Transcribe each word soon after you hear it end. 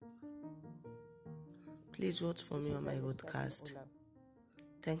Please vote for me on my podcast.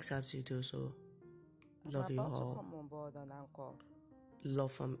 Thanks as you do so. Love you all. Come on board on Anchor.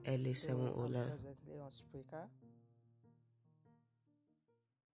 Love from LA7 Ola. Presently on Spreaker.